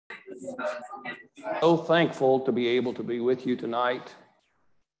So thankful to be able to be with you tonight.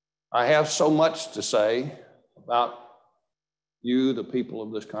 I have so much to say about you, the people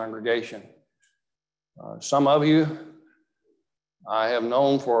of this congregation. Some of you I have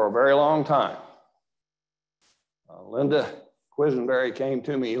known for a very long time. Linda Quisenberry came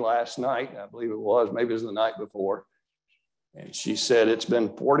to me last night, I believe it was, maybe it was the night before, and she said, it's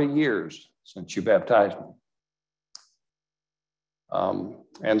been 40 years since you baptized me.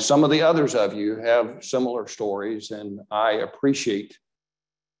 And some of the others of you have similar stories, and I appreciate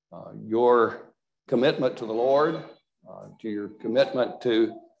your commitment to the Lord, to your commitment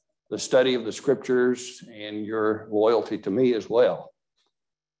to the study of the scriptures, and your loyalty to me as well.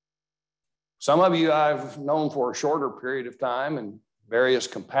 Some of you I've known for a shorter period of time in various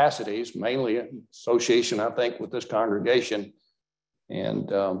capacities, mainly in association, I think, with this congregation.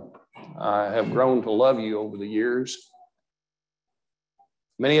 And I have grown to love you over the years.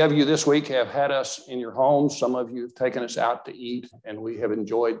 Many of you this week have had us in your homes. Some of you have taken us out to eat, and we have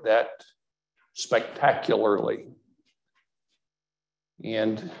enjoyed that spectacularly.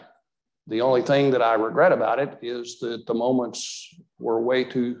 And the only thing that I regret about it is that the moments were way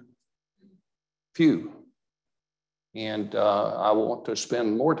too few. And I want to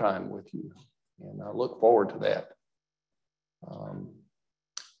spend more time with you, and I look forward to that.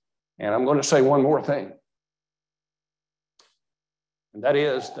 And I'm going to say one more thing. And that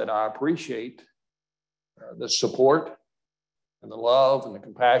is that I appreciate the support and the love and the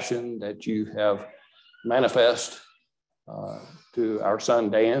compassion that you have manifest to our son,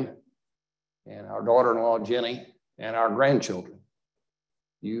 Dan, and our daughter-in-law, Jenny, and our grandchildren.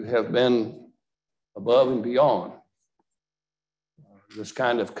 You have been above and beyond this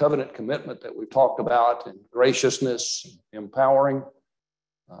kind of covenant commitment that we've talked about, and graciousness, empowering.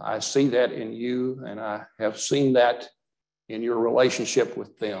 I see that in you, and I have seen that in your relationship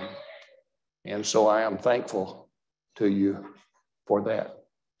with them. And so I am thankful to you for that.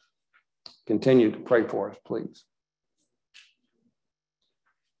 Continue to pray for us, please.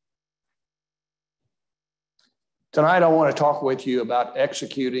 Tonight, I want to talk with you about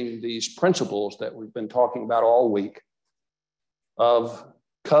executing these principles that we've been talking about all week of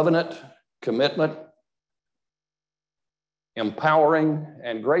covenant, commitment, empowering,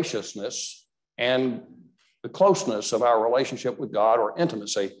 and graciousness, and the closeness of our relationship with God, or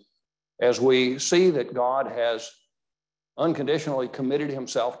intimacy, as we see that God has unconditionally committed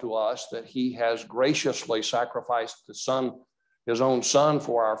himself to us, that he has graciously sacrificed his own son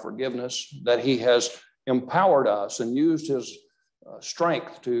for our forgiveness, that he has empowered us and used his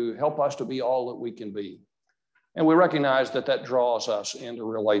strength to help us to be all that we can be. And we recognize that that draws us into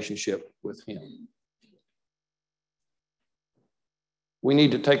relationship with him. We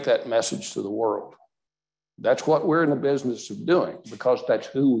need to take that message to the world. That's what we're in the business of doing, because that's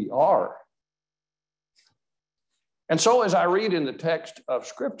who we are. And so as I read in the text of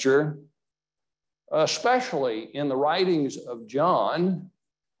Scripture, especially in the writings of John,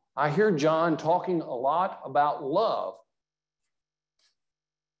 I hear John talking a lot about love.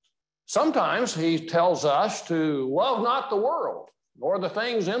 Sometimes he tells us to love not the world, nor the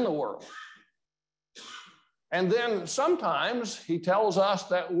things in the world. And then sometimes he tells us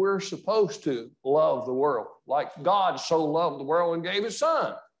that we're supposed to love the world, like God so loved the world and gave his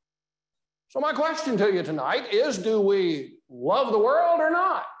son. So my question to you tonight is, do we love the world or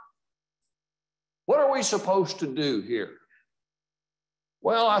not? What are we supposed to do here?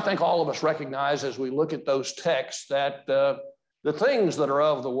 Well, I think all of us recognize as we look at those texts that the things that are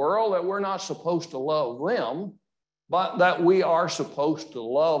of the world, that we're not supposed to love them, but that we are supposed to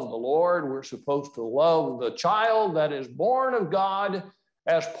love the Lord. We're supposed to love the child that is born of God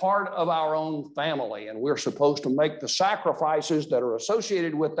as part of our own family. And we're supposed to make the sacrifices that are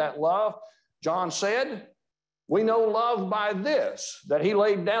associated with that love. John said, we know love by this, that he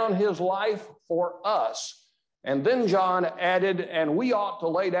laid down his life for us. And then John added, and we ought to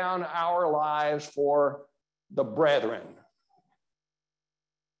lay down our lives for the brethren.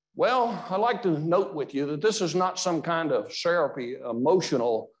 Well, I'd like to note with you that this is not some kind of syrupy,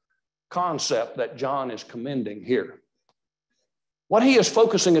 emotional concept that John is commending here. What he is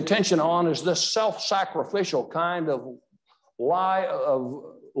focusing attention on is this self-sacrificial kind of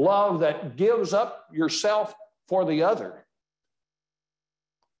love that gives up yourself for the other.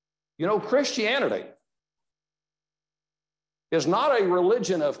 You know, Christianity is not a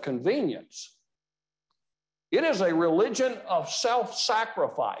religion of convenience. It is a religion of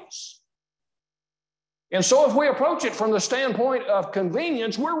self-sacrifice. And so if we approach it from the standpoint of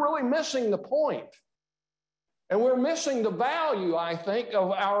convenience, we're really missing the point. And we're missing the value, I think,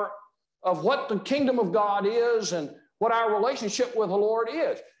 of what the kingdom of God is and what our relationship with the Lord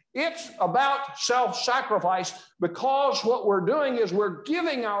is. It's about self-sacrifice, because what we're doing is we're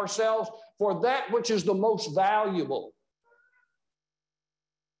giving ourselves for that which is the most valuable.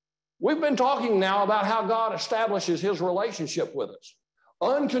 We've been talking now about how God establishes his relationship with us.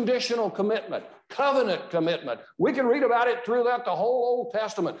 Unconditional commitment, covenant commitment. We can read about it throughout the whole Old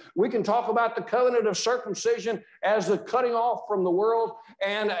Testament. We can talk about the covenant of circumcision as the cutting off from the world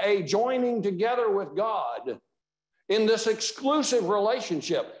and a joining together with God in this exclusive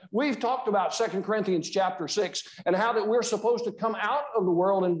relationship. We've talked about 2 Corinthians chapter 6 and how that we're supposed to come out of the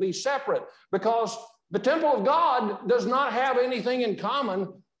world and be separate, because the temple of God does not have anything in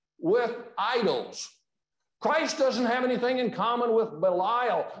common with idols. Christ doesn't have anything in common with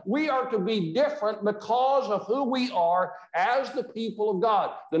Belial. We are to be different because of who we are as the people of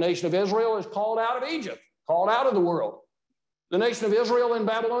God. The nation of Israel is called out of Egypt, called out of the world. The nation of Israel in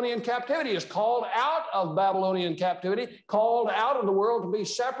Babylonian captivity is called out of Babylonian captivity, called out of the world to be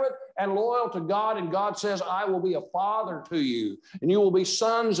separate and loyal to God. And God says, I will be a father to you, and you will be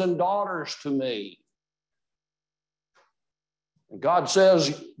sons and daughters to me. And God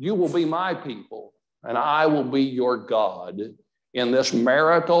says, you will be my people, and I will be your God. In this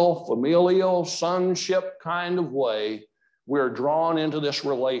marital, familial, sonship kind of way, we're drawn into this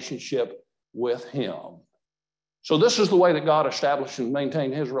relationship with him. So this is the way that God established and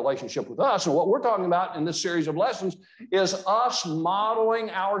maintained his relationship with us. And what we're talking about in this series of lessons is us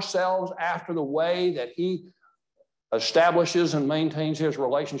modeling ourselves after the way that he establishes and maintains his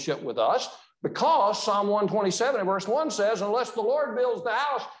relationship with us. Because Psalm 127 and verse 1 says, unless the Lord builds the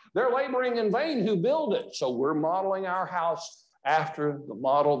house, they're laboring in vain who build it. So we're modeling our house after the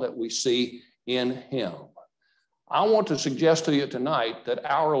model that we see in him. I want to suggest to you tonight that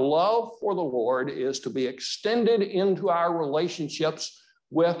our love for the Lord is to be extended into our relationships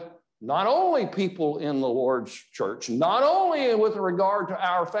with not only people in the Lord's church, not only with regard to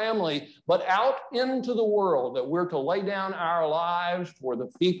our family, but out into the world, that we're to lay down our lives for the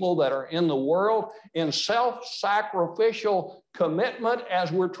people that are in the world in self-sacrificial commitment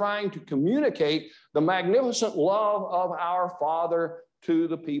as we're trying to communicate the magnificent love of our Father to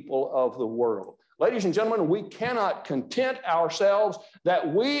the people of the world. Ladies and gentlemen, we cannot content ourselves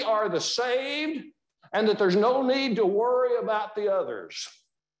that we are the saved and that there's no need to worry about the others.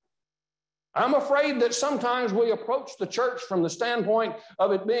 I'm afraid that sometimes we approach the church from the standpoint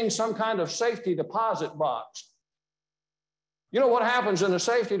of it being some kind of safety deposit box. You know what happens in a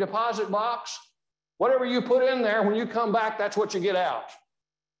safety deposit box? Whatever you put in there, when you come back, that's what you get out.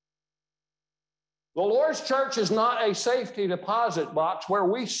 The Lord's church is not a safety deposit box where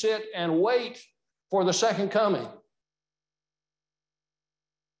we sit and wait for the second coming.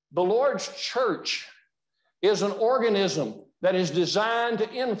 The Lord's church is an organism that is designed to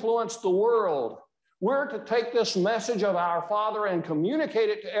influence the world. We're to take this message of our Father and communicate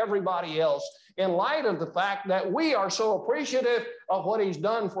it to everybody else in light of the fact that we are so appreciative of what he's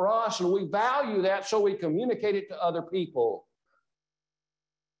done for us, and we value that, so we communicate it to other people.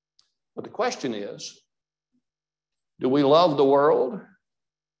 But the question is, do we love the world?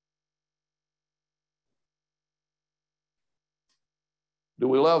 Do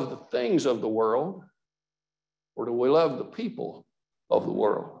we love the things of the world? Or do we love the people of the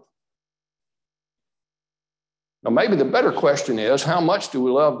world? Now, maybe the better question is, how much do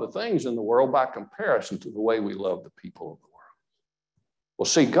we love the things in the world by comparison to the way we love the people of the world? Well,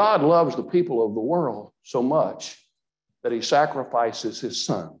 see, God loves the people of the world so much that he sacrifices his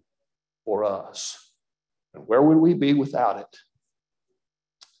son for us. And where would we be without it?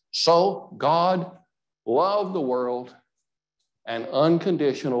 So God loved the world and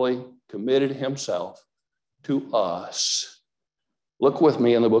unconditionally committed himself to us. Look with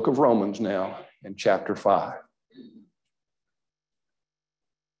me in the book of Romans now in chapter 5.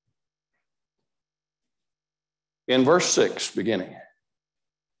 In verse 6, beginning.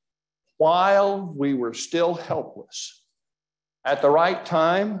 While we were still helpless, at the right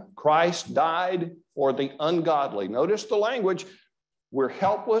time, Christ died for the ungodly. Notice the language. We're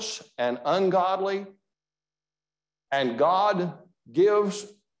helpless and ungodly, and God gives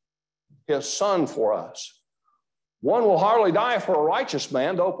his son for us. One will hardly die for a righteous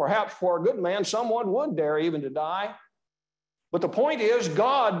man, though perhaps for a good man, someone would dare even to die. But the point is,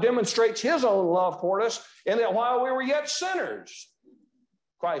 God demonstrates his own love for us in that while we were yet sinners,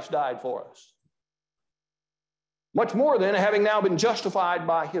 Christ died for us. Much more then, having now been justified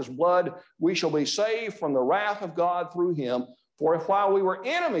by his blood, we shall be saved from the wrath of God through him. For if while we were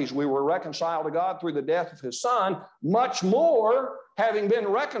enemies, we were reconciled to God through the death of his son, much more, having been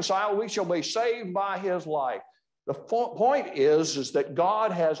reconciled, we shall be saved by his life. The point is that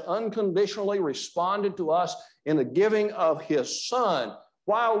God has unconditionally responded to us in the giving of his son.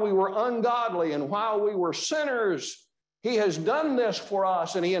 while we were ungodly and while we were sinners, He has done this for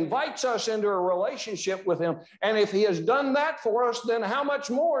us, and He invites us into a relationship with Him. And if He has done that for us, then how much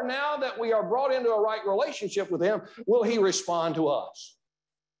more now that we are brought into a right relationship with Him, will He respond to us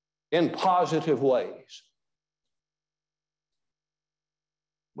in positive ways?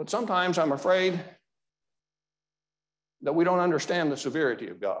 But sometimes I'm afraid that we don't understand the severity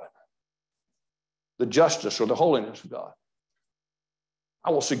of God, the justice or the holiness of God. I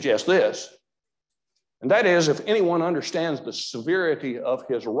will suggest this, and that is, if anyone understands the severity of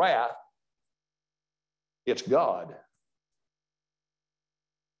His wrath, it's God.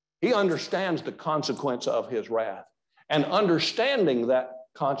 He understands the consequence of His wrath. And understanding that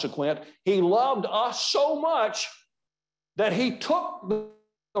consequence, He loved us so much that He took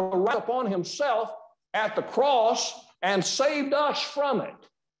the wrath upon Himself at the cross and saved us from it.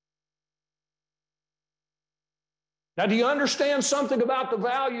 Now, do you understand something about the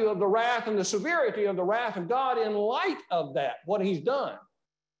value of the wrath and the severity of the wrath of God in light of that, what He's done?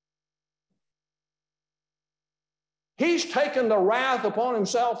 He's taken the wrath upon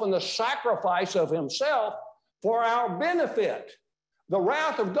Himself and the sacrifice of Himself for our benefit. The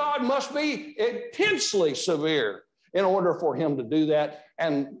wrath of God must be intensely severe in order for Him to do that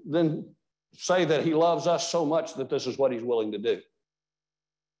and then say that He loves us so much that this is what He's willing to do.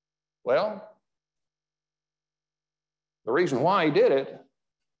 Well, the reason why He did it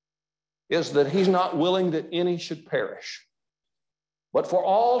is that He's not willing that any should perish, but for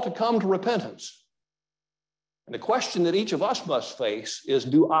all to come to repentance. And the question that each of us must face is,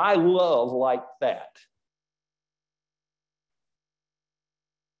 do I love like that?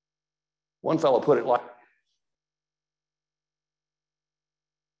 One fellow put it like,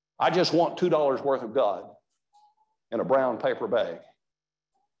 I just want $2 worth of God in a brown paper bag.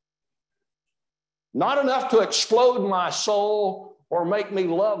 Not enough to explode my soul or make me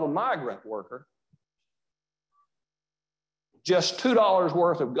love a migrant worker. Just $2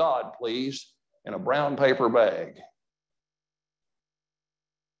 worth of God, please, in a brown paper bag.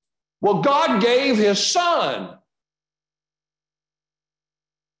 Well, God gave His Son.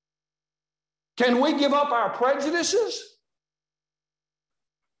 Can we give up our prejudices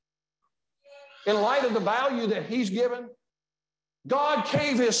in light of the value that He's given? God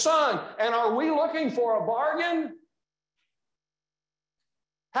gave His Son, and are we looking for a bargain?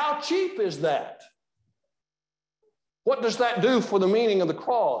 How cheap is that? What does that do for the meaning of the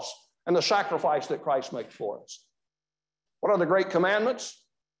cross and the sacrifice that Christ makes for us? What are the great commandments?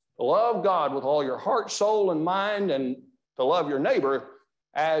 To love God with all your heart, soul, and mind, and to love your neighbor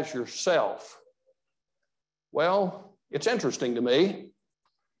as yourself. Well, it's interesting to me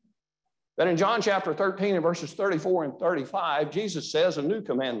that in John chapter 13 and verses 34 and 35, Jesus says, a new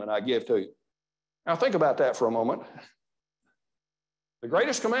commandment I give to you. Now think about that for a moment. The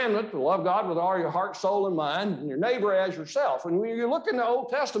greatest commandment, to love God with all your heart, soul, and mind, and your neighbor as yourself. And when you look in the Old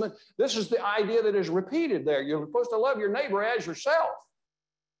Testament, this is the idea that is repeated there. You're supposed to love your neighbor as yourself.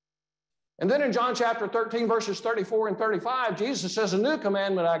 And then in John chapter 13, verses 34 and 35, Jesus says, a new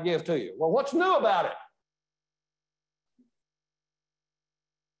commandment I give to you. Well, what's new about it?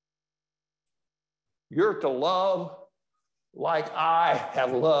 You're to love like I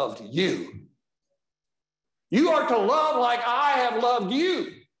have loved you. You are to love like I have loved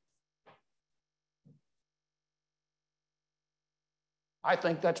you. I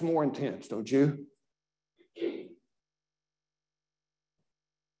think that's more intense, don't you?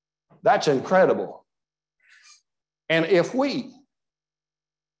 That's incredible. And if we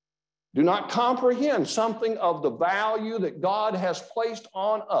do not comprehend something of the value that God has placed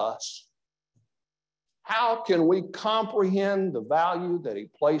on us, how can we comprehend the value that He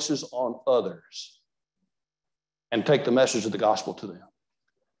places on others and take the message of the gospel to them?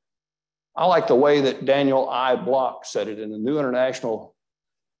 I like the way that Daniel I. Block said it in the New International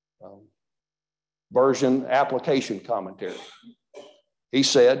Version application commentary. He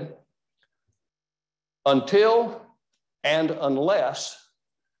said, until and unless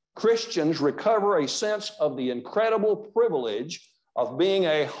Christians recover a sense of the incredible privilege of being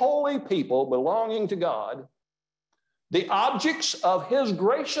a holy people belonging to God, the objects of His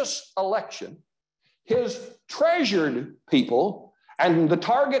gracious election, His treasured people, and the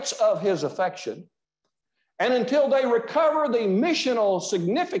targets of His affection, and until they recover the missional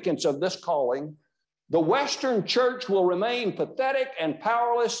significance of this calling, the Western church will remain pathetic and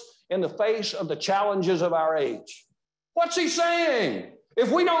powerless in the face of the challenges of our age. What's he saying?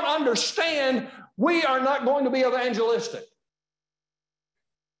 If we don't understand, we are not going to be evangelistic.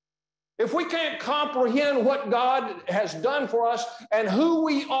 If we can't comprehend what God has done for us and who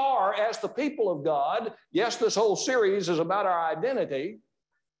we are as the people of God, yes, this whole series is about our identity,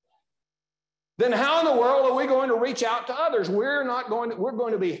 then how in the world are we going to reach out to others? We're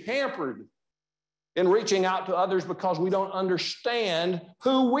going to be hampered in reaching out to others because we don't understand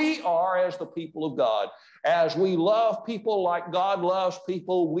who we are as the people of God. As we love people like God loves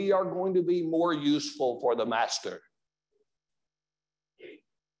people, we are going to be more useful for the Master.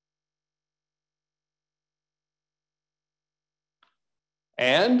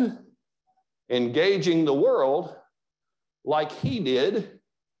 And engaging the world like he did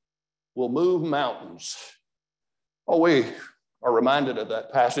will move mountains. Oh, we are reminded of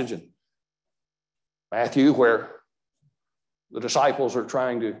that passage in Matthew where the disciples are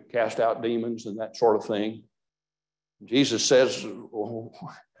trying to cast out demons and that sort of thing. Jesus says, well,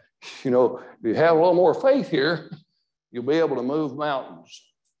 you know, if you have a little more faith here, you'll be able to move mountains.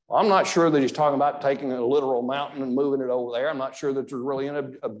 Well, I'm not sure that he's talking about taking a literal mountain and moving it over there. I'm not sure that there's really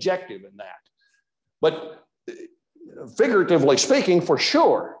an objective in that. But figuratively speaking, for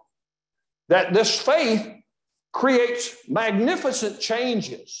sure, that this faith creates magnificent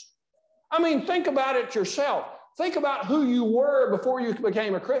changes. I mean, think about it yourself. Think about who you were before you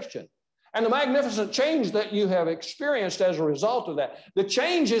became a Christian and the magnificent change that you have experienced as a result of that. The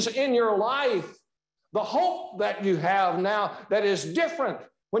changes in your life, the hope that you have now that is different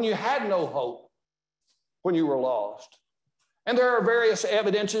when you had no hope, when you were lost. And there are various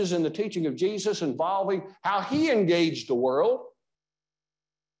evidences in the teaching of Jesus involving how he engaged the world.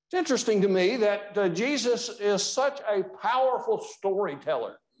 It's interesting to me that Jesus is such a powerful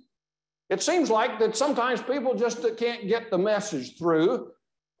storyteller. It seems like that sometimes people just can't get the message through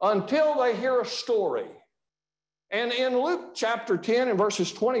until they hear a story. And in Luke chapter 10 and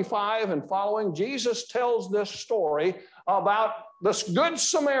verses 25 and following, Jesus tells this story about this Good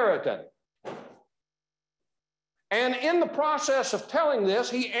Samaritan. And in the process of telling this,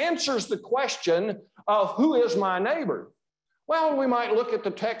 he answers the question of who is my neighbor? Well, we might look at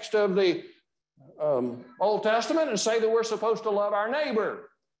the text of the Old Testament and say that we're supposed to love our neighbor.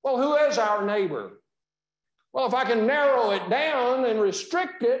 Well, who is our neighbor? Well, if I can narrow it down and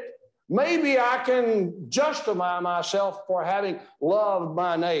restrict it, maybe I can justify myself for having loved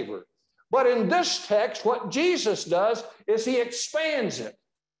my neighbor. But in this text, what Jesus does is he expands it.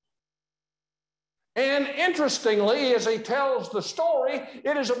 And interestingly, as he tells the story,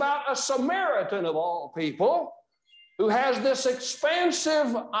 it is about a Samaritan of all people who has this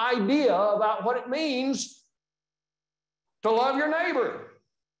expansive idea about what it means to love your neighbor.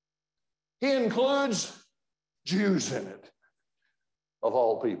 He includes Jews in it, of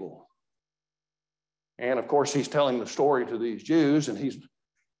all people. And of course, he's telling the story to these Jews, and he's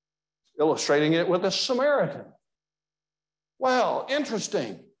illustrating it with a Samaritan. Well,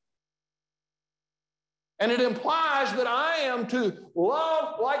 interesting. And it implies that I am to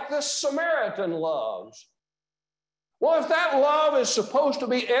love like this Samaritan loves. Well, if that love is supposed to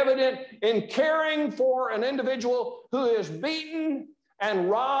be evident in caring for an individual who is beaten and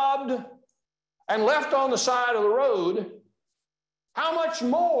robbed and left on the side of the road, how much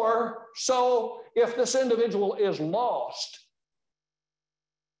more so if this individual is lost?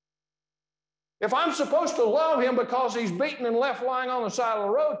 If I'm supposed to love him because he's beaten and left lying on the side of the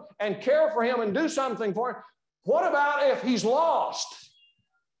road and care for him and do something for him, what about if he's lost?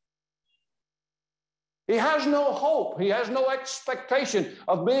 He has no hope. He has no expectation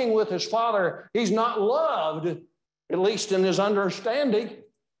of being with his Father. He's not loved, at least in his understanding.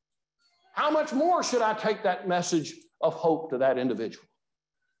 How much more should I take that message of hope to that individual?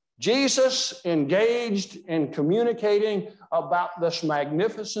 Jesus engaged in communicating about this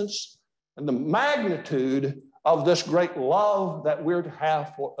magnificence and the magnitude of this great love that we're to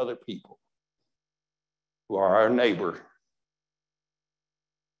have for other people who are our neighbor.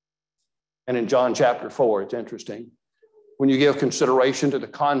 And in John chapter 4, it's interesting. When you give consideration to the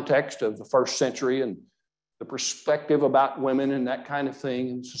context of the first century and the perspective about women and that kind of thing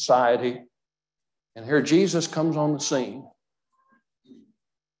in society, and here Jesus comes on the scene.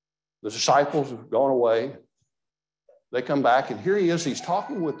 The disciples have gone away. They come back, and here he is. He's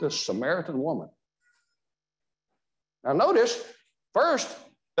talking with this Samaritan woman. Now notice, first,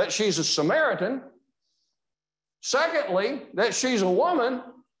 that she's a Samaritan. Secondly, that she's a woman.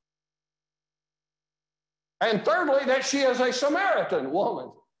 And thirdly, that she is a Samaritan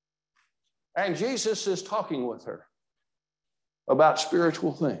woman. And Jesus is talking with her about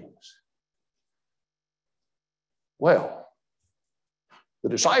spiritual things. Well, the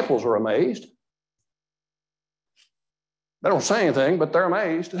disciples are amazed. They don't say anything, but they're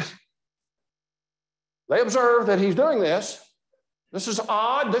amazed. They observe that he's doing this. This is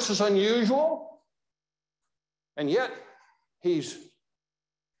odd. This is unusual. And yet, he's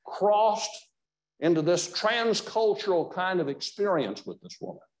crossed into this transcultural kind of experience with this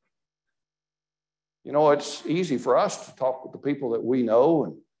woman. You know, it's easy for us to talk with the people that we know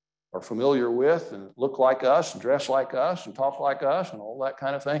and are familiar with and look like us and dress like us and talk like us and all that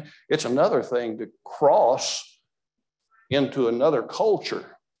kind of thing. It's another thing to cross into another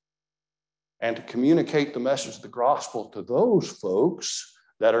culture and to communicate the message of the gospel to those folks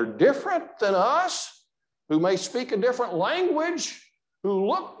that are different than us, who may speak a different language, who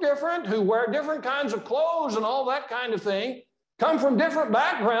look different, who wear different kinds of clothes and all that kind of thing, come from different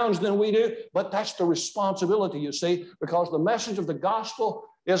backgrounds than we do. But that's the responsibility, you see, because the message of the gospel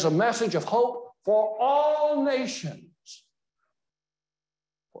is a message of hope for all nations.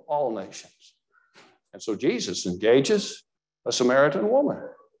 For all nations. And so Jesus engages a Samaritan woman.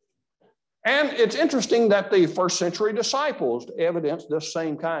 And it's interesting that the first century disciples evidenced this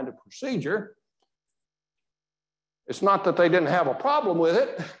same kind of procedure. It's not that they didn't have a problem with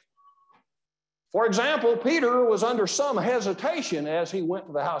it. For example, Peter was under some hesitation as he went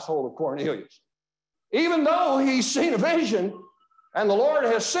to the household of Cornelius. Even though he's seen a vision and the Lord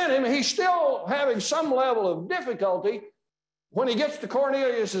has sent him, he's still having some level of difficulty. When he gets to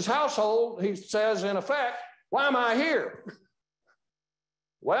Cornelius' household, he says, in effect, why am I here?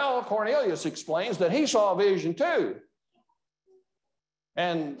 Well, Cornelius explains that he saw a vision too,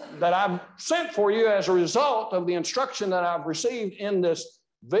 and that I've sent for you as a result of the instruction that I've received in this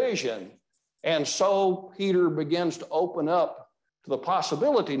vision. And so Peter begins to open up to the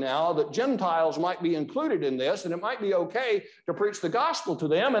possibility now that Gentiles might be included in this, and it might be okay to preach the gospel to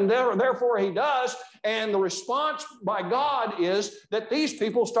them, and therefore he does. And the response by God is that these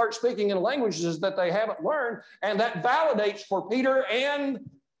people start speaking in languages that they haven't learned, and that validates for Peter and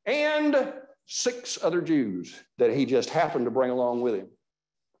 6 other Jews that he just happened to bring along with him.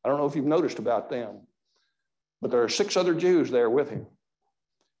 I don't know if you've noticed about them, but there are 6 other Jews there with him.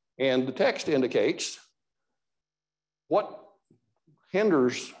 And the text indicates what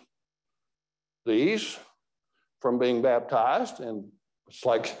hinders these from being baptized. And it's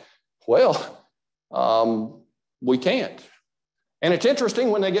like, well, we can't. And it's interesting,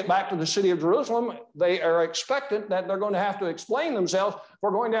 when they get back to the city of Jerusalem, they are expectant that they're going to have to explain themselves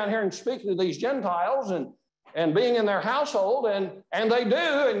for going down here and speaking to these Gentiles and being in their household. And they do.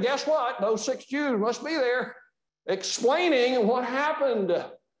 And guess what? Those 6 Jews must be there explaining what happened.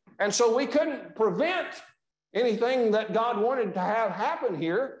 And so we couldn't prevent anything that God wanted to have happen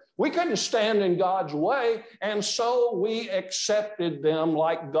here. We couldn't stand in God's way. And so we accepted them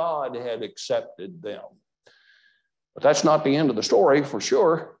like God had accepted them. But that's not the end of the story, for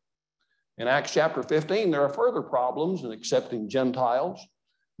sure. In Acts chapter 15, there are further problems in accepting Gentiles,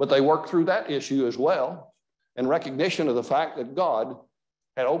 but they work through that issue as well, in recognition of the fact that God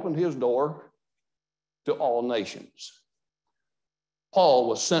had opened his door to all nations. Paul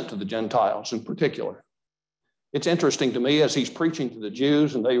was sent to the Gentiles in particular. It's interesting to me, as he's preaching to the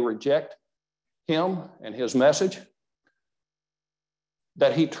Jews and they reject him and his message,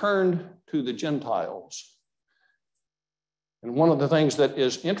 that he turned to the Gentiles. And one of the things that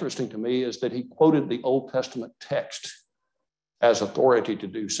is interesting to me is that he quoted the Old Testament text as authority to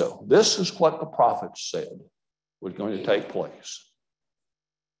do so. This is what the prophets said was going to take place.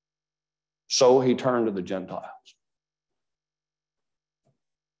 So he turned to the Gentiles.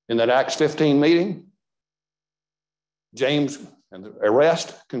 In that Acts 15 meeting, James and the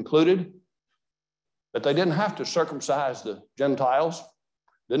rest concluded that they didn't have to circumcise the Gentiles,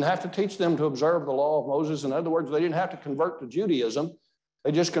 didn't have to teach them to observe the law of Moses. In other words, they didn't have to convert to Judaism.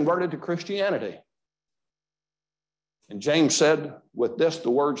 They just converted to Christianity. And James said, with this, the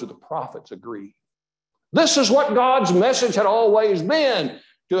words of the prophets agree. This is what God's message had always been,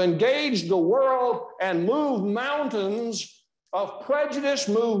 to engage the world and move mountains of prejudice,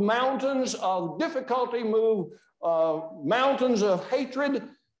 move mountains of difficulty, move mountains of hatred,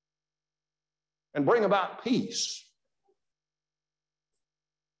 and bring about peace.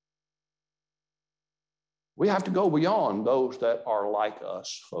 We have to go beyond those that are like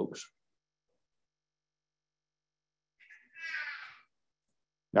us, folks.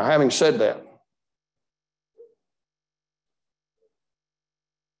 Now, having said that,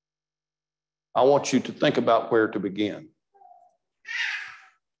 I want you to think about where to begin.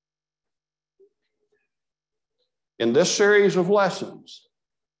 In this series of lessons,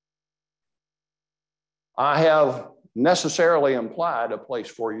 I have necessarily implied a place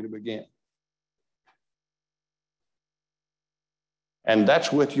for you to begin. And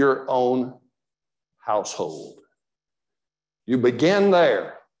that's with your own household. You begin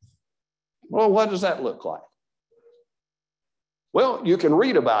there. Well, what does that look like? Well, you can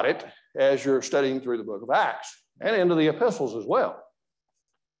read about it as you're studying through the book of Acts and into the epistles as well.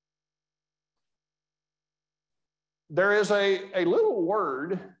 There is a little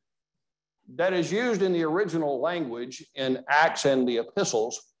word that is used in the original language in Acts and the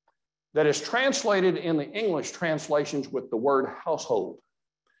epistles that is translated in the English translations with the word household.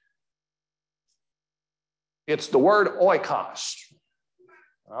 It's the word oikos.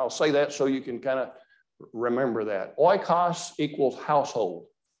 I'll say that so you can kind of remember that. Oikos equals household.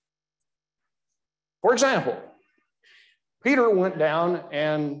 For example, Peter went down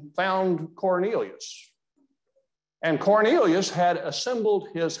and found Cornelius. And Cornelius had assembled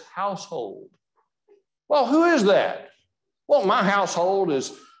his household. Well, who is that? Well, my household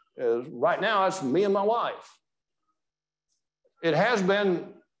is right now, it's me and my wife. It has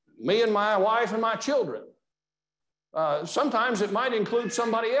been me and my wife and my children. Sometimes it might include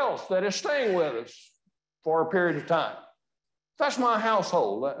somebody else that is staying with us for a period of time. That's my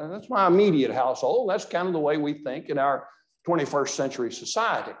household. That's my immediate household. That's kind of the way we think in our 21st century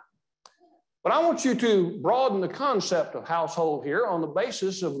society. But I want you to broaden the concept of household here on the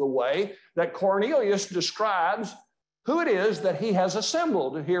basis of the way that Cornelius describes who it is that he has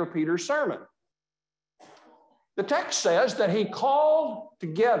assembled to hear Peter's sermon. The text says that he called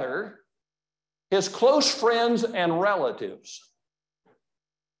together his close friends and relatives.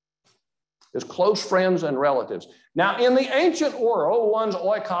 His close friends and relatives. Now, in the ancient world, one's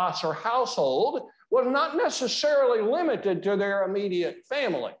oikos or household was not necessarily limited to their immediate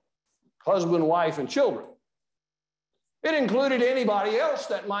family, husband, wife, and children. It included anybody else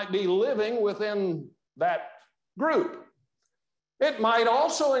that might be living within that group. It might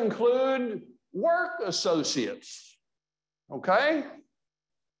also include work associates, okay?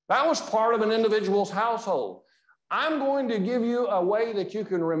 That was part of an individual's household. I'm going to give you a way that you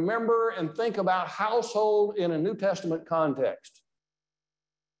can remember and think about household in a New Testament context.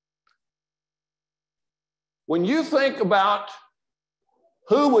 When you think about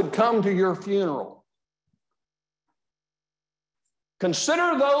who would come to your funeral,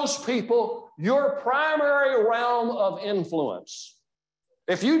 consider those people your primary realm of influence.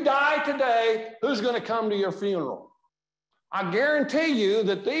 If you die today, who's going to come to your funeral? I guarantee you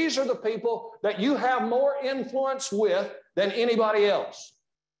that these are the people that you have more influence with than anybody else.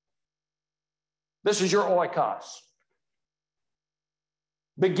 This is your oikos.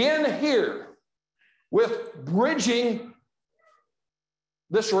 Begin here with bridging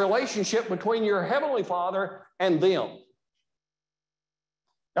this relationship between your Heavenly Father and them.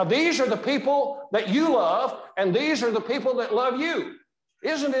 Now, these are the people that you love, and these are the people that love you.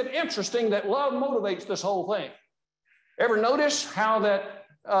 Isn't it interesting that love motivates this whole thing? Ever notice how that,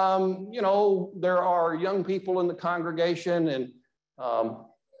 there are young people in the congregation and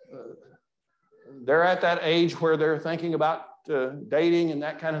they're at that age where they're thinking about dating and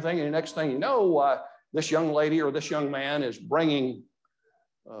that kind of thing. And the next thing you know, this young lady or this young man is bringing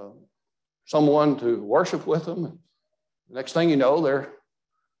someone to worship with them. And the next thing you know, they're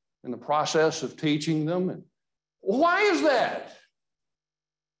in the process of teaching them. And why is that?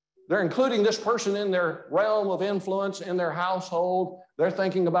 They're including this person in their realm of influence, in their household. They're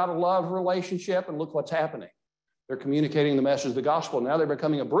thinking about a love relationship, and look what's happening. They're communicating the message of the gospel. Now they're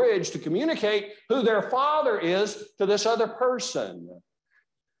becoming a bridge to communicate who their father is to this other person.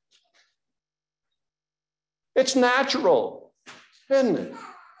 It's natural, isn't it?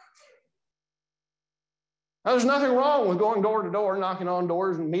 Now, there's nothing wrong with going door to door, knocking on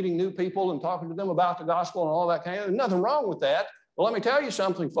doors and meeting new people and talking to them about the gospel and all that kind of thing. There's nothing wrong with that. Well, let me tell you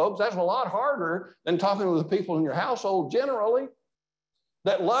something, folks. That's a lot harder than talking to the people in your household generally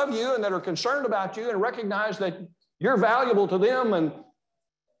that love you and that are concerned about you and recognize that you're valuable to them and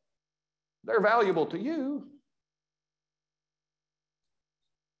they're valuable to you.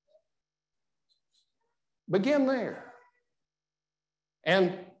 Begin there.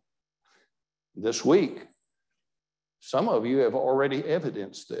 And this week, some of you have already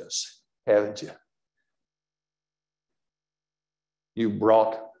evidenced this, haven't you? You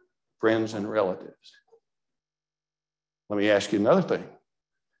brought friends and relatives. Let me ask you another thing.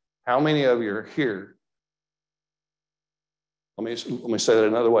 How many of you are here? Let me say that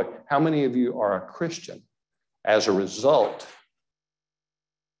another way. How many of you are a Christian as a result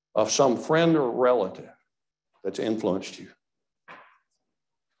of some friend or relative that's influenced you?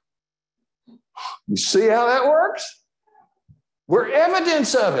 You see how that works? We're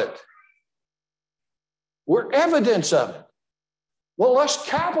evidence of it. We're evidence of it. Well, let's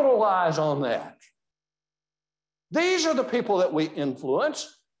capitalize on that. These are the people that we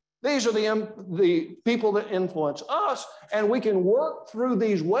influence. These are the people that influence us, and we can work through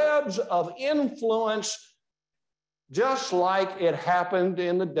these webs of influence just like it happened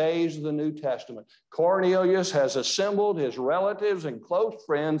in the days of the New Testament. Cornelius has assembled his relatives and close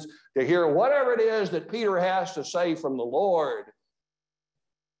friends to hear whatever it is that Peter has to say from the Lord.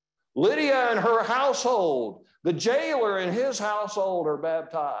 Lydia and her household, the jailer and his household are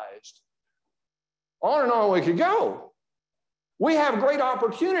baptized. On and on we could go. We have great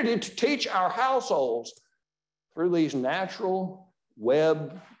opportunity to teach our households through these natural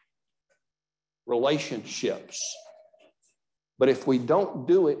web relationships. But if we don't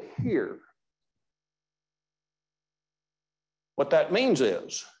do it here, what that means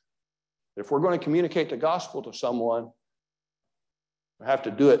is, if we're going to communicate the gospel to someone, we have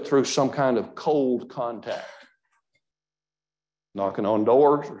to do it through some kind of cold contact, knocking on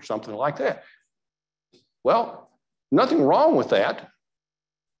doors or something like that. Well, nothing wrong with that.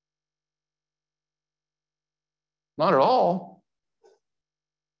 Not at all.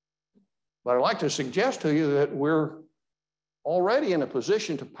 But I'd like to suggest to you that we're already in a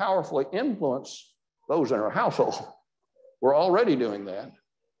position to powerfully influence those in our household. We're already doing that.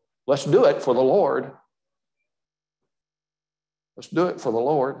 Let's do it for the Lord. Let's do it for the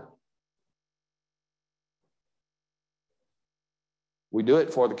Lord. We do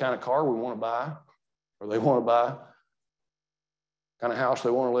it for the kind of car we want to buy, or they want to buy, the kind of house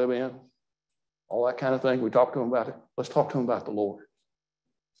they want to live in, all that kind of thing. We talk to them about it. Let's talk to them about the Lord.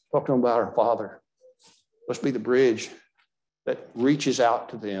 Talk to them about our Father. Let's be the bridge that reaches out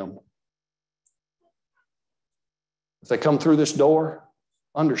to them. If they come through this door,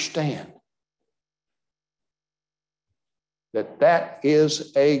 understand that that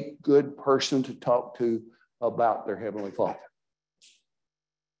is a good person to talk to about their Heavenly Father.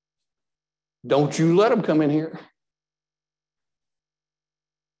 Don't you let them come in here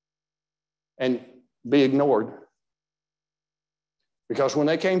and be ignored. Because when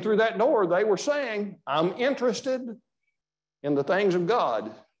they came through that door, they were saying, I'm interested in the things of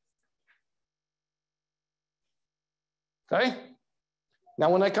God. Okay? Now,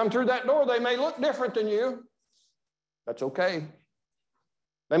 when they come through that door, they may look different than you. That's okay.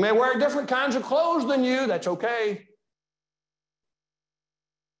 They may wear different kinds of clothes than you. That's okay.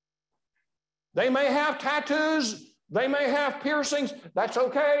 They may have tattoos. They may have piercings. That's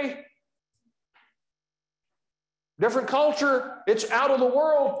okay. Different culture. It's out of the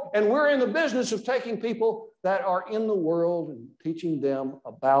world. And we're in the business of taking people that are in the world and teaching them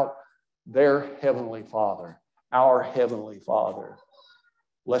about their Heavenly Father, our Heavenly Father.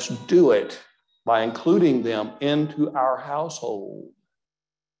 Let's do it by including them into our household.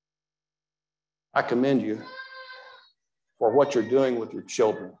 I commend you for what you're doing with your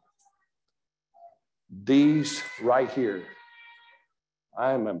children. These right here,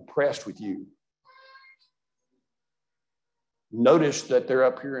 I am impressed with you. Notice that they're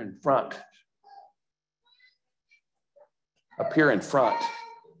up here in front. Up here in front.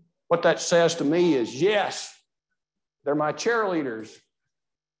 What that says to me is, yes, they're my cheerleaders.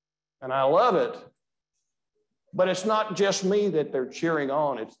 And I love it. But it's not just me that they're cheering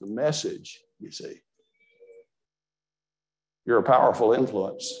on. It's the message, you see. You're a powerful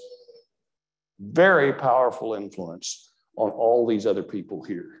influence. Very powerful influence on all these other people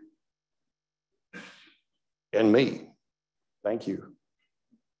here. And me. Thank you.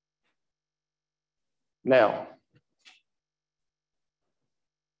 Now,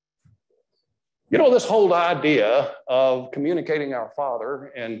 you know, this whole idea of communicating our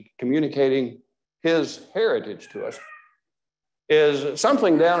Father and communicating His heritage to us is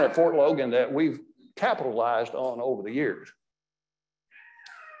something down at Fort Logan that we've capitalized on over the years.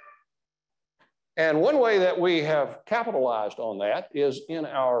 And one way that we have capitalized on that is in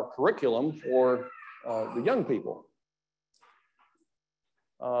our curriculum for the young people.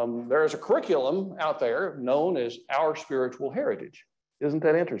 There is a curriculum out there known as Our Spiritual Heritage. Isn't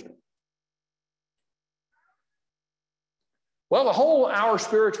that interesting? Well, the whole Our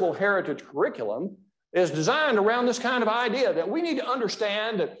Spiritual Heritage curriculum is designed around this kind of idea that we need to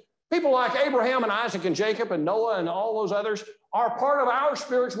understand that people like Abraham and Isaac and Jacob and Noah and all those others are part of our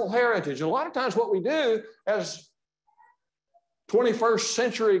spiritual heritage. And a lot of times what we do as 21st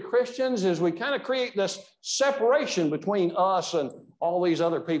century Christians is we kind of create this separation between us and all these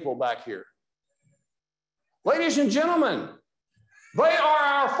other people back here. Ladies and gentlemen, they are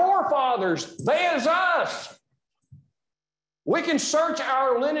our forefathers. They is us. We can search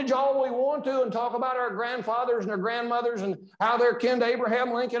our lineage all we want to and talk about our grandfathers and our grandmothers and how they're kin to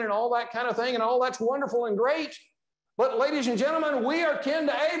Abraham Lincoln and all that kind of thing, and all that's wonderful and great. But ladies and gentlemen, we are kin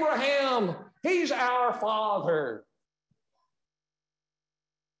to Abraham. He's our father.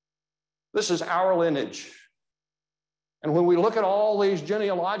 This is our lineage. And when we look at all these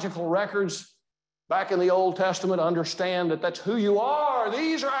genealogical records back in the Old Testament, understand that that's who you are.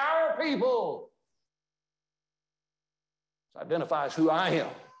 These are our people. It identifies who I am.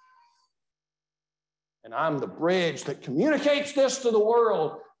 And I'm the bridge that communicates this to the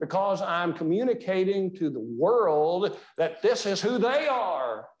world, because I'm communicating to the world that this is who they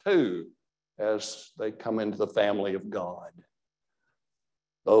are too, as they come into the family of God.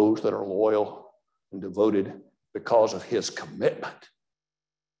 Those that are loyal and devoted because of his commitment,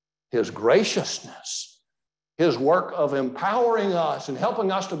 his graciousness, his work of empowering us and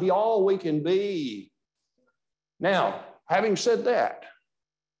helping us to be all we can be. Now, having said that,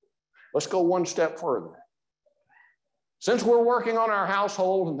 let's go one step further. Since we're working on our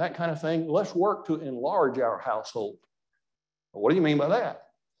household and that kind of thing, let's work to enlarge our household. What do you mean by that?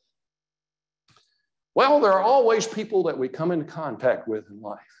 Well, there are always people that we come into contact with in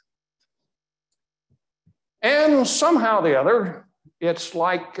life. And somehow or the other, it's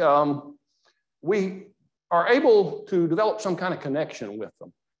like we are able to develop some kind of connection with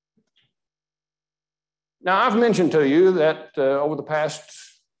them. Now, I've mentioned to you that over the past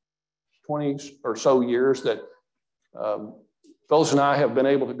 20 or so years that Phyllis and I have been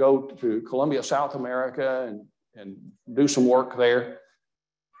able to go to Colombia, South America, and do some work there.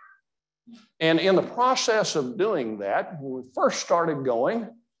 And in the process of doing that, when we first started going,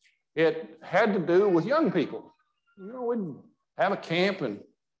 it had to do with young people. You know, we'd have a camp and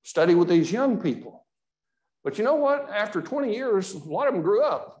study with these young people. But you know what? After 20 years, a lot of them grew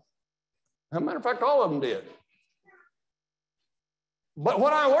up. As a matter of fact, all of them did. But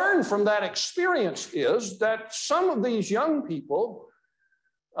what I learned from that experience is that some of these young people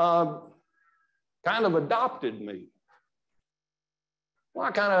kind of adopted me. Well,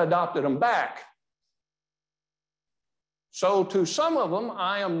 I kind of adopted them back. So to some of them,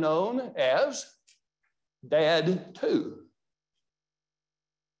 I am known as Dad too.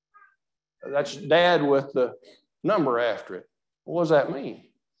 That's Dad with the number after it. What does that mean?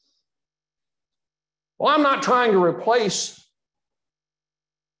 Well, I'm not trying to replace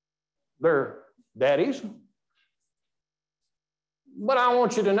their daddies, but I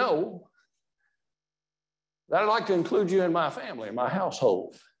want you to know that I'd like to include you in my family, in my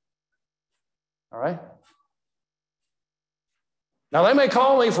household. All right? Now, they may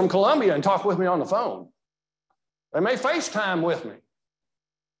call me from Colombia and talk with me on the phone. They may FaceTime with me.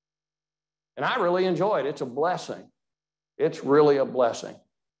 And I really enjoy it. It's a blessing. It's really a blessing.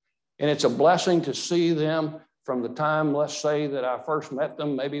 And it's a blessing to see them from the time, let's say, that I first met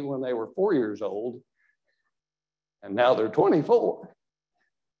them, maybe when they were 4 years old, and now they're 24.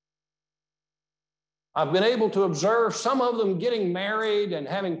 I've been able to observe some of them getting married and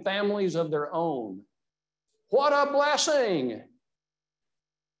having families of their own. What a blessing!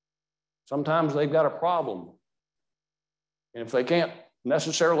 Sometimes they've got a problem. And if they can't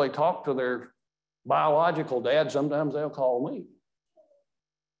necessarily talk to their biological dad, sometimes they'll call me.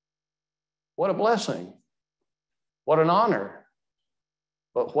 What a blessing. What an honor.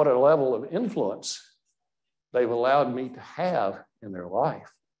 But what a level of influence they've allowed me to have in their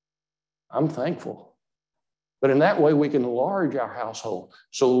life. I'm thankful. But in that way, we can enlarge our household.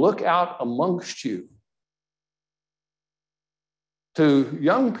 So look out amongst you to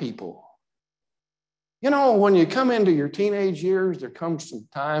young people. You know, when you come into your teenage years, there comes some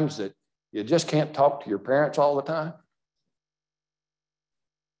times that you just can't talk to your parents all the time.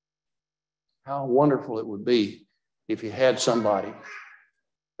 How wonderful it would be if you had somebody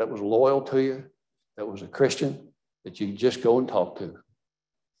that was loyal to you, that was a Christian, that you could just go and talk to.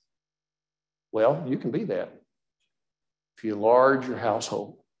 Well, you can be that. If you enlarge your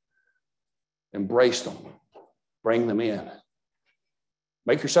household, embrace them, bring them in,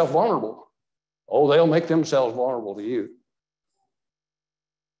 make yourself vulnerable. Oh, they'll make themselves vulnerable to you.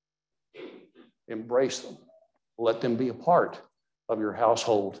 Embrace them. Let them be a part of your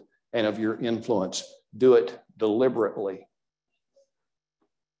household and of your influence. Do it deliberately.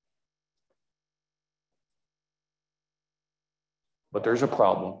 But there's a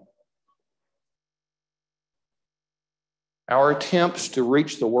problem. Our attempts to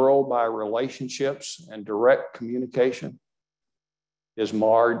reach the world by relationships and direct communication is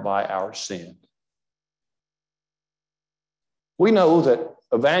marred by our sin. We know that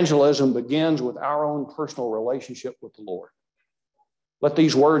evangelism begins with our own personal relationship with the Lord. Let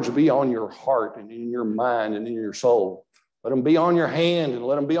these words be on your heart and in your mind and in your soul. Let them be on your hand and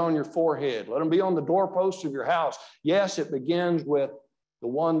let them be on your forehead. Let them be on the doorposts of your house. Yes, it begins with the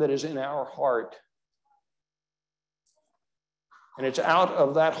one that is in our heart. And it's out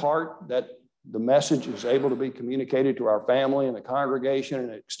of that heart that the message is able to be communicated to our family and the congregation,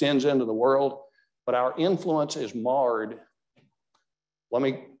 and it extends into the world. But our influence is marred. Let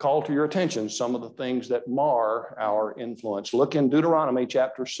me call to your attention some of the things that mar our influence. Look in Deuteronomy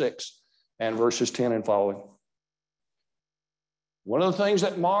chapter 6 and verses 10 and following. One of the things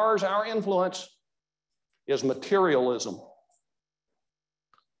that mars our influence is materialism.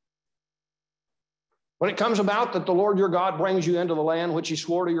 When it comes about that the Lord your God brings you into the land which he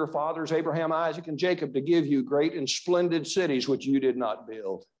swore to your fathers, Abraham, Isaac, and Jacob, to give you great and splendid cities which you did not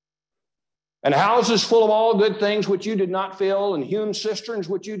build, and houses full of all good things which you did not fill, and hewn cisterns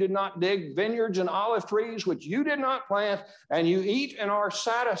which you did not dig, vineyards and olive trees which you did not plant, and you eat and are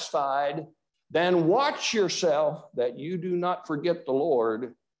satisfied, then watch yourself that you do not forget the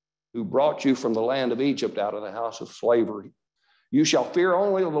Lord who brought you from the land of Egypt out of the house of slavery. You shall fear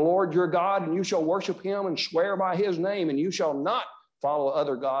only the Lord your God, and you shall worship him and swear by his name, and you shall not follow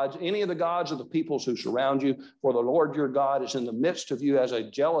other gods, any of the gods of the peoples who surround you, for the Lord your God is in the midst of you as a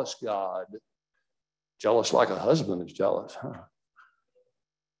jealous God. Jealous like a husband is jealous, huh?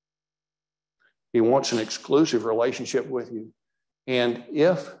 He wants an exclusive relationship with you. And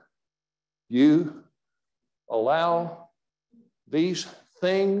if you allow these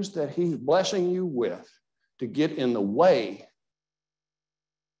things that he's blessing you with to get in the way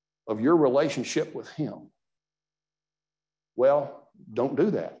of your relationship with him, well, don't do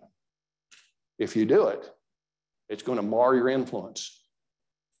that. If you do it, it's going to mar your influence.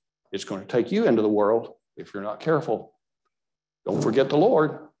 It's going to take you into the world if you're not careful. Don't forget the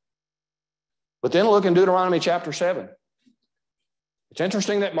Lord. But then look in Deuteronomy chapter 7. It's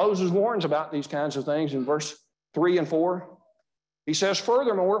interesting that Moses warns about these kinds of things in verse 3 and 4. He says,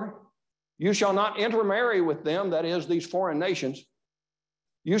 furthermore, you shall not intermarry with them, that is, these foreign nations.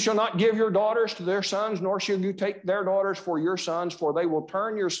 You shall not give your daughters to their sons, nor shall you take their daughters for your sons, for they will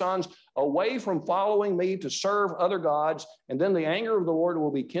turn your sons away from following me to serve other gods, and then the anger of the Lord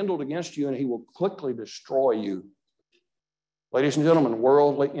will be kindled against you, and he will quickly destroy you. Ladies and gentlemen,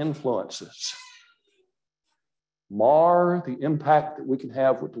 worldly influences mar the impact that we can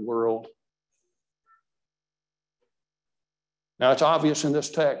have with the world. Now, it's obvious in this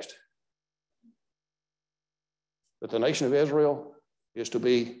text that the nation of Israel is to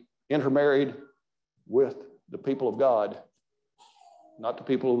be intermarried with the people of God, not the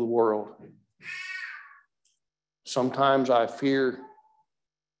people of the world. Sometimes I fear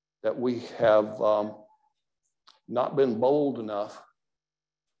that we have not been bold enough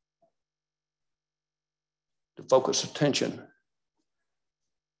to focus attention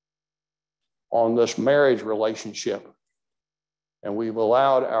on this marriage relationship. And we've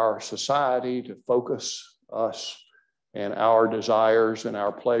allowed our society to focus us and our desires and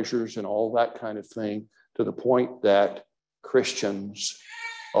our pleasures and all that kind of thing to the point that Christians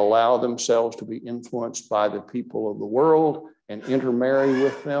allow themselves to be influenced by the people of the world and intermarry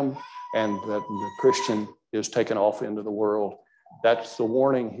with them, and that the Christian is taken off into the world. That's the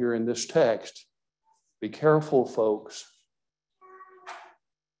warning here in this text. Be careful, folks.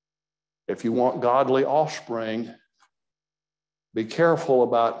 If you want godly offspring, be careful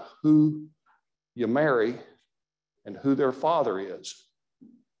about who you marry and who their father is.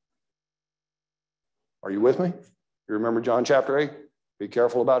 Are you with me? You remember John chapter 8? Be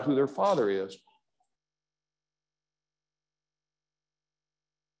careful about who their father is.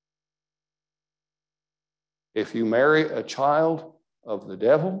 If you marry a child of the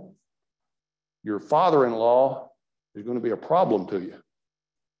devil, your father-in-law is going to be a problem to you.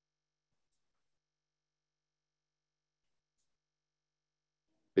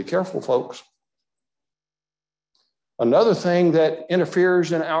 Be careful, folks. Another thing that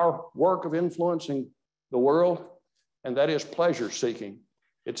interferes in our work of influencing the world, and that is pleasure seeking.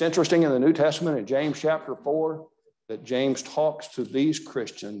 It's interesting in the New Testament in James chapter 4 that James talks to these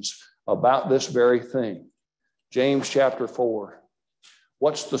Christians about this very thing. James chapter 4.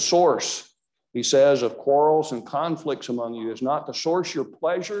 What's the source? He says, of quarrels and conflicts among you. Is not the source your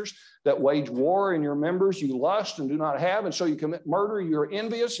pleasures that wage war in your members? You lust and do not have, and so you commit murder. You are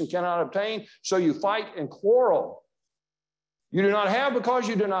envious and cannot obtain, so you fight and quarrel. You do not have because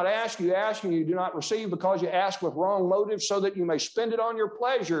you do not ask. You ask and you do not receive because you ask with wrong motives, so that you may spend it on your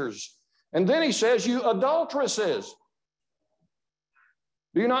pleasures. And then he says, you adulteresses.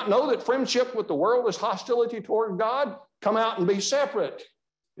 Do you not know that friendship with the world is hostility toward God? Come out and be separate,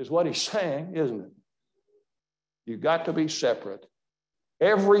 is what he's saying, isn't it? You've got to be separate.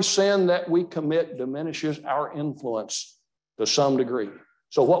 Every sin that we commit diminishes our influence to some degree.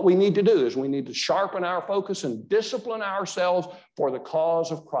 So what we need to do is we need to sharpen our focus and discipline ourselves for the cause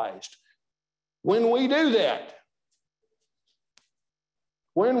of Christ. When we do that,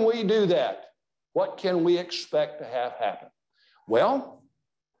 what can we expect to have happen? Well,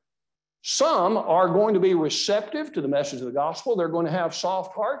 some are going to be receptive to the message of the gospel. They're going to have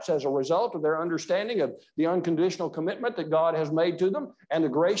soft hearts as a result of their understanding of the unconditional commitment that God has made to them and the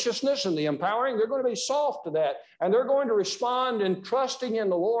graciousness and the empowering. They're going to be soft to that, and they're going to respond in trusting in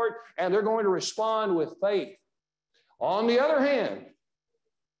the Lord, and they're going to respond with faith. On the other hand,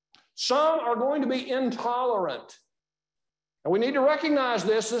 Some are going to be intolerant. And we need to recognize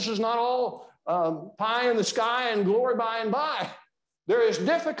this. This is not all pie in the sky and glory by and by. There is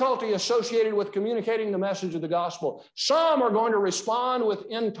difficulty associated with communicating the message of the gospel. Some are going to respond with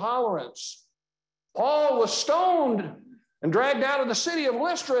intolerance. Paul was stoned and dragged out of the city of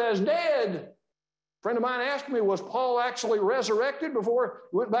Lystra as dead. A friend of mine asked me, was Paul actually resurrected before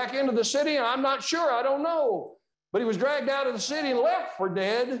he went back into the city? And I'm not sure, I don't know. But he was dragged out of the city and left for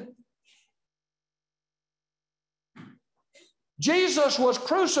dead. Jesus was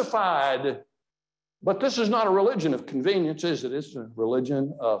crucified. But this is not a religion of convenience, is it? It's a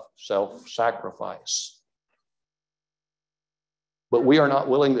religion of self-sacrifice. But we are not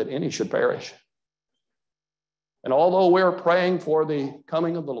willing that any should perish. And although we're praying for the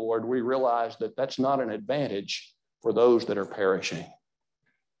coming of the Lord, we realize that that's not an advantage for those that are perishing.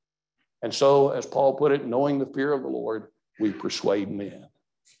 And so, as Paul put it, knowing the fear of the Lord, we persuade men.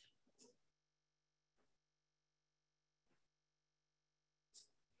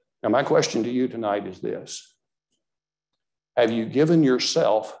 Now, my question to you tonight is this. Have you given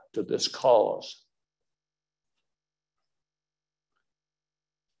yourself to this cause?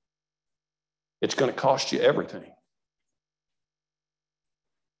 It's going to cost you everything.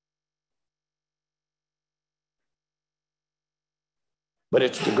 But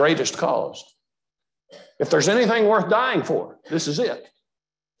it's the greatest cause. If there's anything worth dying for, this is it.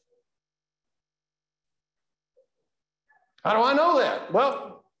 How do I know that? Well,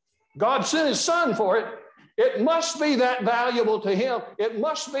 God sent his son for it. It must be that valuable to him. It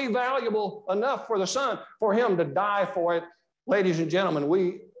must be valuable enough for the son for him to die for it. Ladies and gentlemen,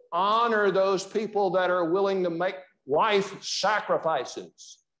 we honor those people that are willing to make life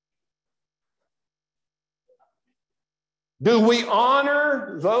sacrifices. Do we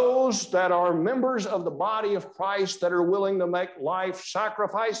honor those that are members of the body of Christ that are willing to make life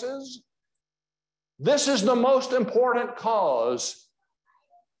sacrifices? This is the most important cause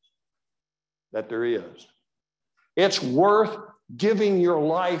that there is. It's worth giving your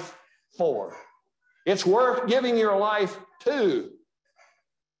life for. It's worth giving your life to.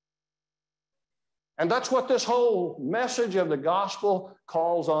 And that's what this whole message of the gospel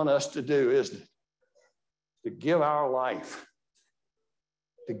calls on us to do, isn't it? To give our life.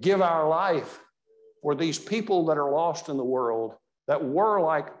 To give our life for these people that are lost in the world, that were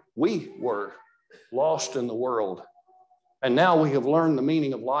like we were lost in the world. And now we have learned the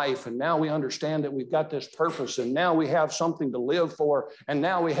meaning of life, and now we understand that we've got this purpose, and now we have something to live for, and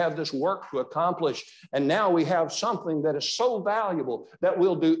now we have this work to accomplish, and now we have something that is so valuable that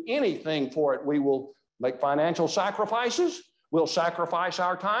we'll do anything for it. We will make financial sacrifices. We'll sacrifice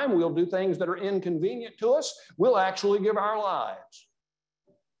our time. We'll do things that are inconvenient to us. We'll actually give our lives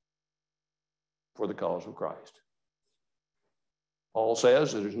for the cause of Christ. Paul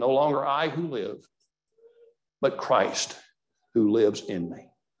says, it is no longer I who live, but Christ who lives in me.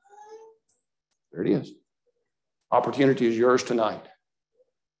 There it is. Opportunity is yours tonight.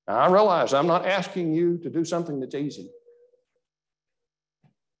 Now, I realize I'm not asking you to do something that's easy.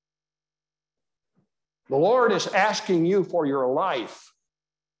 The Lord is asking you for your life.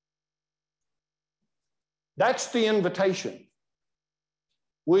 That's the invitation.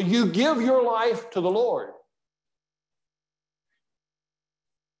 Will you give your life to the Lord?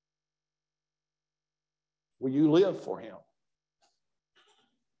 Will you live for him?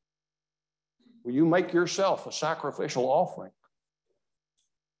 Will you make yourself a sacrificial offering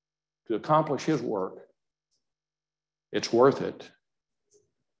to accomplish his work? It's worth it.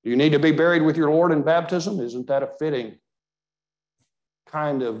 Do you need to be buried with your Lord in baptism? Isn't that a fitting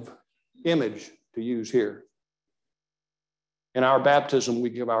kind of image to use here? In our baptism, we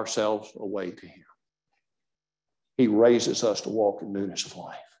give ourselves away to him. He raises us to walk in newness of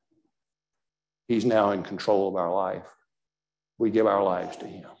life. He's now in control of our life. We give our lives to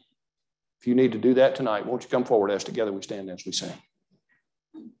him. If you need to do that tonight, won't you come forward as together we stand as we sing?